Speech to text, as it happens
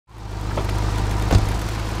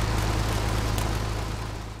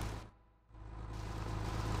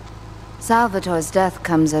Salvatore's death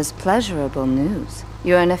comes as pleasurable news.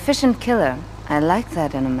 You're an efficient killer. I like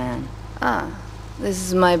that in a man. Ah, this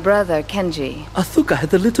is my brother, Kenji. Asuka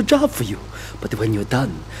has a little job for you, but when you're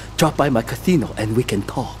done, drop by my casino and we can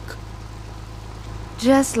talk.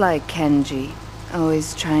 Just like Kenji,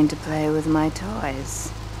 always trying to play with my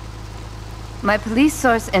toys. My police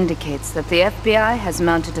source indicates that the FBI has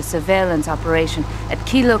mounted a surveillance operation at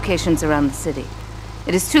key locations around the city.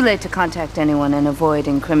 It is too late to contact anyone and avoid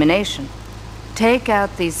incrimination. Take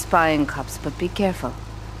out these spying cops, but be careful.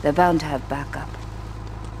 They're bound to have backup.